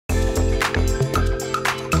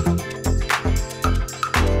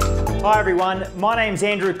Hi everyone, my name's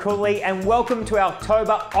Andrew Cooley and welcome to our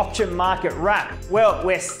October auction market wrap. Well,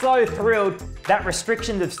 we're so thrilled that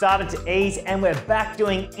restrictions have started to ease and we're back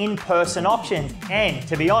doing in-person auctions. And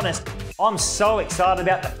to be honest, I'm so excited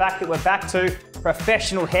about the fact that we're back to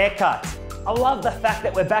professional haircuts. I love the fact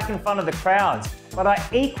that we're back in front of the crowds, but I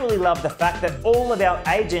equally love the fact that all of our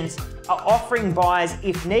agents are offering buyers,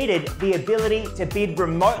 if needed, the ability to bid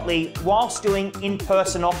remotely whilst doing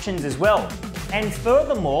in-person auctions as well. And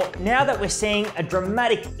furthermore, now that we're seeing a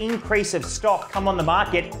dramatic increase of stock come on the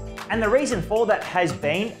market, and the reason for that has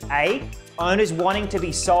been A, owners wanting to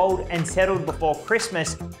be sold and settled before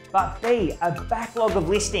Christmas, but B, a backlog of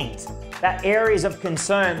listings, that areas of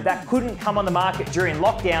concern that couldn't come on the market during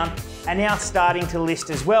lockdown are now starting to list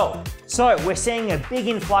as well. So we're seeing a big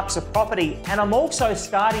influx of property, and I'm also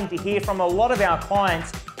starting to hear from a lot of our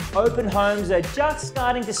clients open homes are just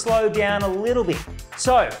starting to slow down a little bit.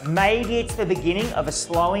 So maybe it's the beginning of a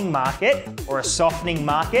slowing market or a softening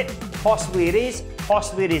market. Possibly it is,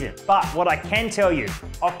 possibly it isn't. But what I can tell you,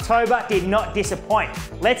 October did not disappoint.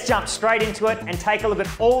 Let's jump straight into it and take a look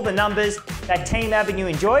at all the numbers that Team Avenue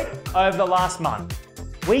enjoyed over the last month.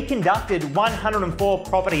 We conducted 104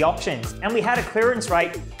 property auctions and we had a clearance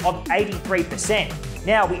rate of 83%.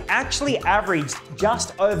 Now, we actually averaged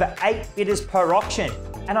just over 8 bidders per auction.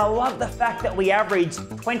 And I love the fact that we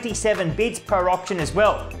averaged 27 bids per auction as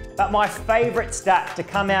well. But my favorite stat to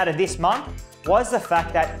come out of this month was the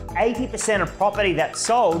fact that 80% of property that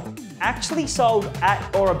sold actually sold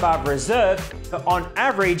at or above reserve for on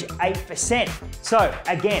average 8%. So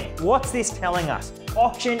again, what's this telling us?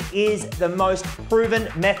 Auction is the most proven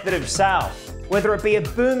method of sale. Whether it be a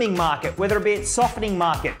booming market, whether it be a softening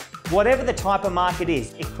market, whatever the type of market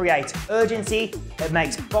is, it creates urgency, it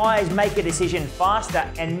makes buyers make a decision faster,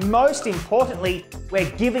 and most importantly, we're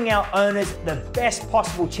giving our owners the best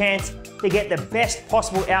possible chance to get the best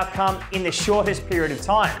possible outcome in the shortest period of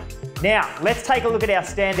time. Now, let's take a look at our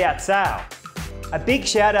standout sale. A big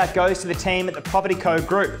shout out goes to the team at the Property Co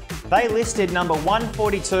Group. They listed number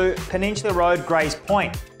 142 Peninsula Road, Grays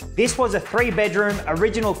Point. This was a 3-bedroom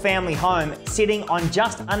original family home sitting on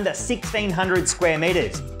just under 1,600 square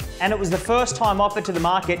metres. And it was the first time offered to the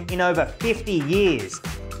market in over 50 years.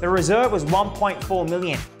 The reserve was 1.4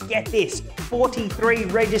 million. Get this, 43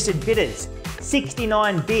 registered bidders,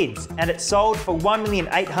 69 bids, and it sold for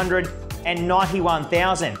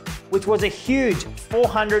 1,891,000, which was a huge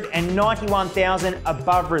 491,000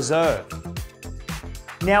 above reserve.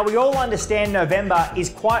 Now, we all understand November is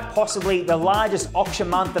quite possibly the largest auction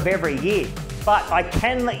month of every year, but I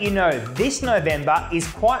can let you know this November is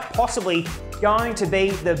quite possibly going to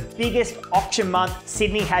be the biggest auction month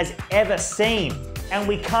Sydney has ever seen, and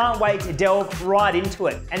we can't wait to delve right into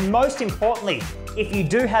it. And most importantly, if you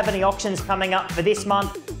do have any auctions coming up for this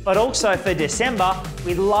month, but also for December,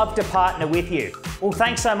 we'd love to partner with you. Well,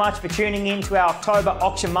 thanks so much for tuning in to our October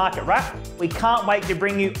auction market wrap. We can't wait to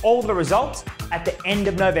bring you all the results at the end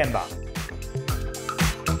of November.